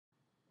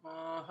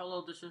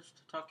Hello, this is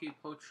Tataki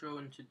Pocho,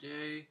 and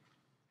today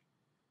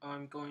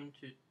I'm going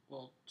to,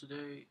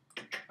 today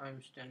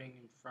I'm standing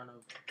in front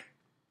of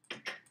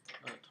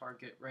a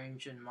target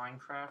range in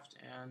Minecraft,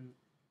 and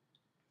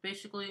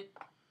basically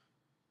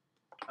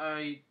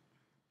I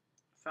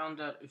found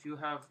that if you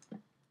have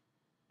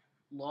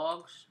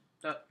logs,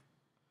 that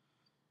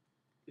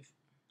if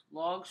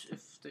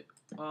if they,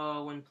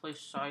 when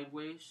placed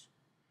sideways,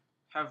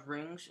 have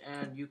rings,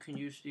 and you can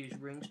use these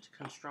rings to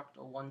construct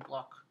a one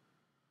block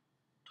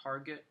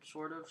target,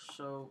 sort of.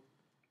 So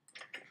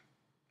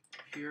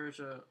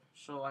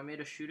so I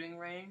made a shooting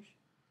range,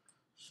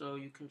 so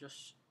you can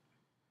just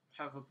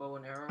have a bow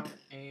and arrow,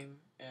 aim,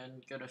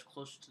 and get as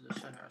close to the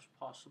center as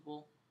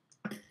possible.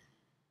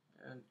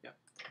 And yeah,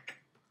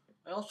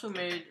 I also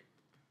made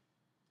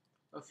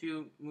a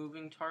few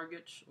moving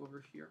targets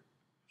over here.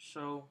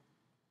 So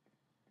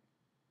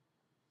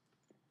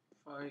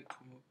if I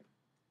come up,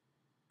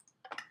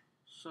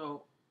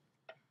 so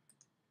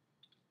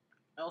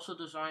I also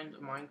designed a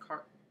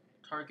minecart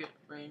target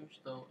range,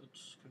 though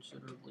it's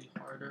considerably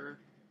harder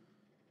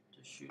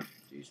to shoot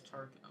these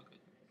targets. Okay.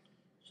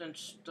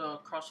 Since the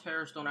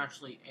crosshairs don't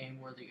actually aim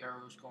where the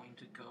arrow is going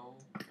to go,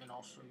 and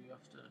also you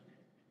have to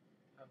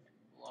have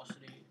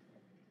velocity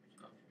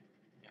stuff.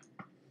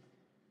 Yeah.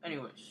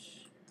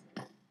 Anyways,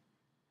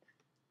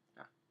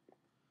 yeah.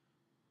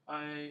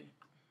 I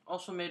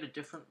also made a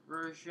different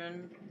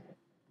version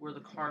where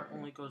the cart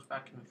only goes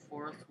back and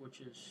forth,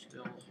 which is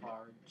still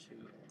hard to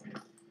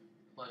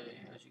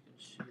play, as you can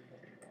see.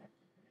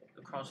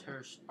 The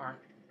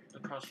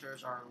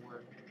crosshairs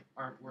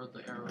aren't where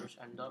the arrows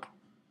end up.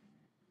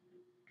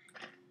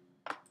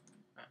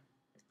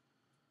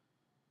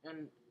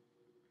 And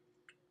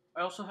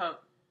I also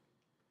have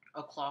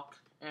a clock,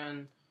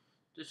 and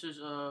this is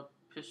a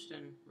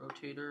piston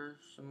rotator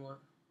similar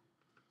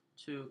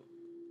to,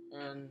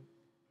 and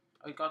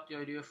I got the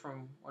idea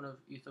from one of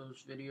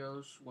Etho's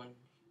videos when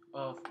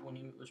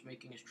he was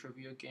making his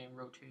trivia game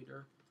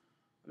rotator.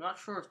 I'm not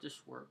sure if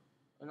this worked.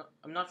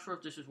 I'm not sure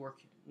if this is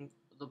working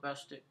the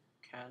best it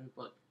can,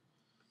 but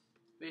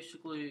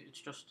basically it's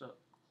just a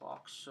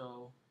clock,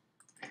 so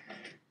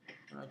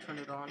when I turn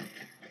it on,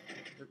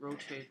 it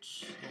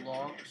rotates the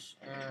logs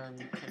and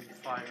you can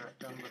fire at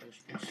them, but as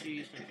you can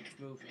see, since it's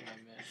moving, I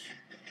miss.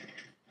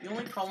 The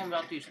only problem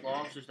about these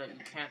logs is that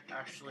you can't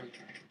actually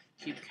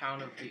keep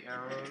count of the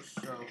arrows,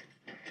 so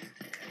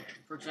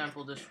for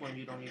example, this one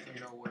you don't even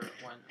know where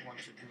it went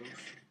once it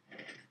moves.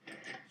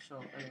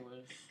 So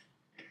anyways,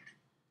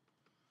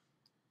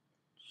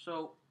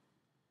 so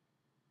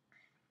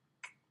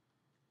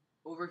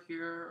over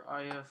here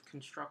I have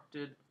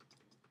constructed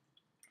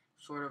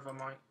sort of a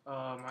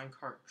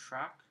minecart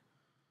track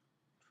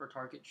for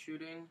target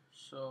shooting.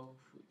 So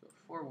if we go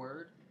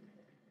forward,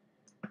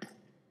 and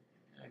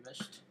I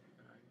missed,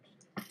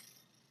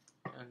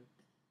 and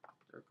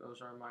there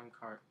goes our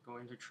minecart.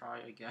 Going to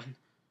try again.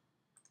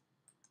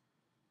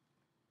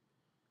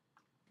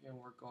 And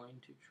we're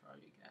going to try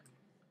again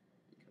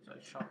because I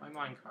shot my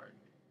minecart.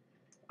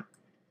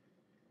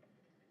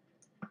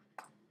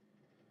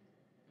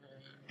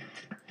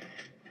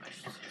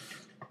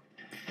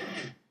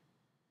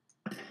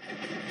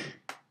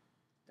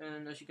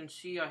 And as you can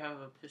see, I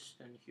have a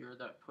piston here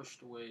that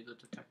pushed away the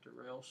detector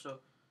rail. So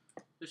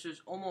this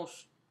is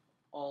almost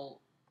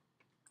all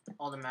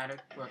automatic,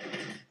 but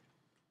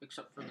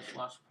except for this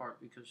last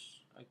part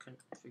because I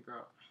couldn't figure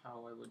out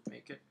how I would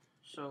make it.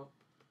 So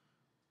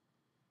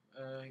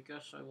I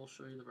guess I will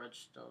show you the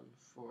redstone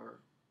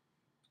for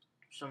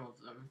some of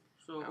them.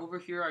 So over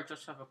here I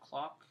just have a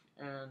clock,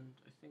 and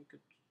I think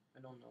I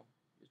don't know,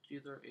 it's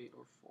either 8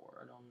 or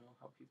 4. I don't know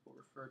how people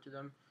refer to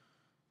them.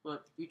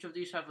 But each of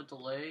these have a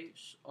delay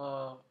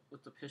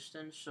with the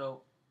piston,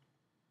 so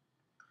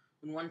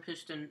when one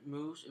piston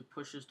moves, it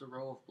pushes the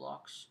row of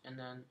blocks, and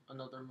then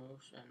another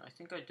moves, and I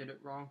think I did it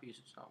wrong because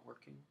it's not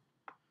working.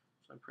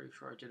 So I'm pretty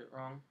sure I did it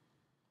wrong.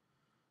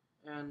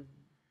 And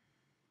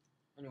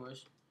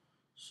anyways,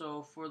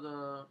 so for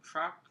the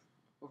track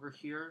over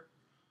here,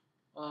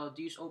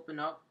 these open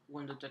up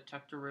when the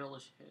detector rail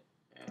is hit,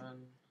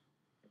 and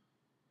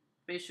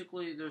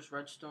basically there's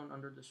redstone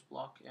under this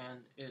block,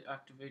 and it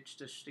activates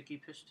this sticky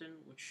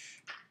piston,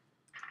 which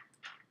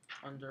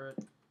under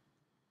it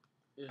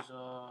is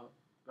a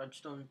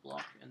redstone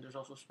block, and there's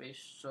also space,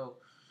 so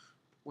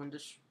when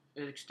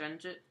it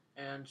extends it,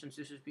 and since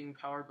this is being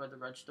powered by the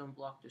redstone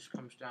block, this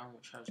comes down,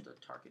 which has the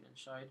target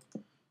inside,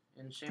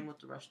 and same with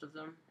the rest of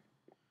them.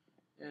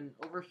 And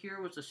over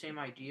here was the same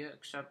idea,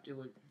 except it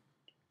would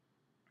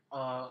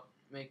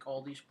make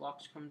all these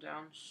blocks come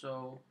down,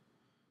 so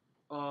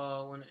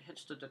when it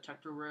hits the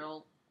detector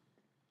rail,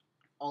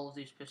 all of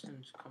these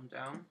pistons come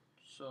down.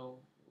 So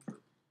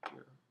over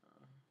here,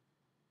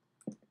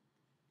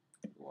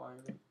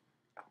 wire.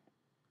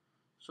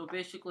 So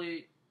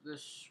basically,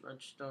 this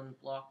redstone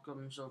block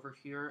comes over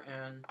here,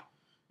 and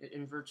it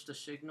inverts the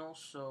signal,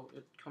 so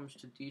it comes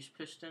to these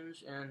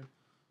pistons, and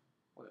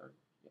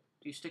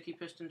these sticky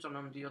pistons, and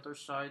on the other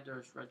side,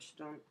 there's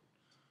redstone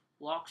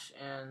blocks,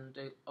 and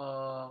they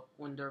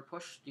when they're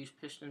pushed, these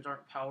pistons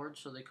aren't powered,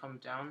 so they come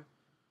down,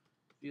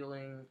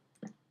 feeling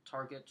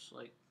targets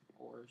like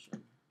ores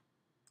and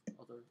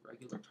other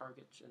regular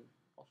targets, and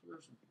also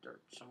there's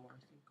dirt somewhere, I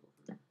think,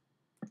 over there.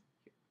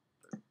 Here,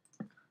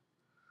 dirt.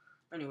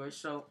 Anyway,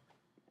 so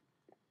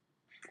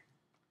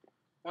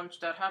once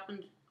that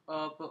happens,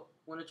 but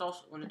when it's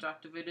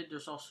activated,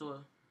 there's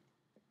also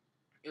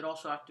it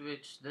also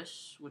activates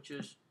this, which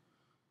is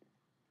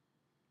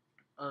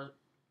a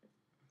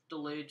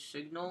delayed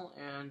signal,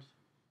 and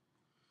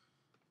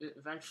it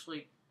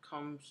eventually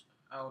comes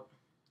out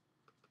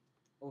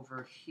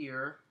over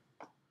here.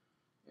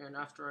 And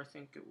after I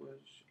think it was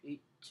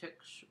 8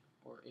 ticks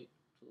or 8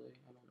 delay,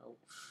 I don't know,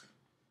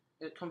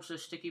 it comes to a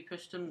sticky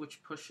piston,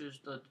 which pushes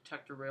the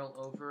detector rail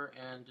over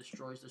and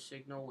destroys the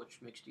signal,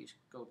 which makes these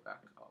go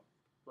back up.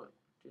 But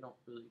they don't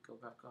really go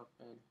back up,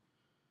 and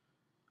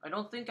I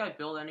don't think I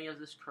built any of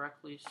this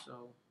correctly,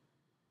 so,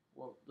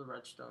 well, the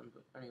redstone,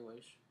 but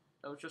anyways,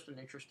 that was just an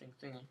interesting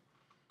thing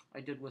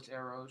I did with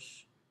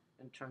arrows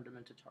and turned them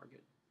into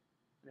target.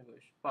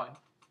 Anyways, bye.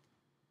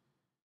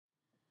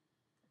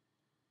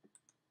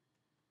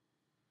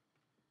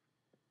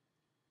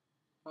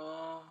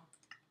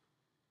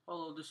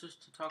 Hello, this is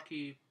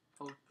Tataki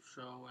Pope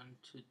Show, and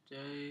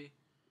today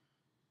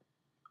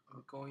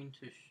I'm going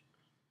to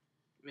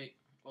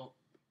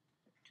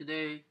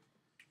today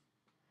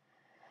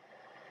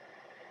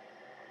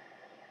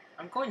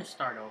I'm going to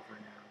start over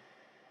now.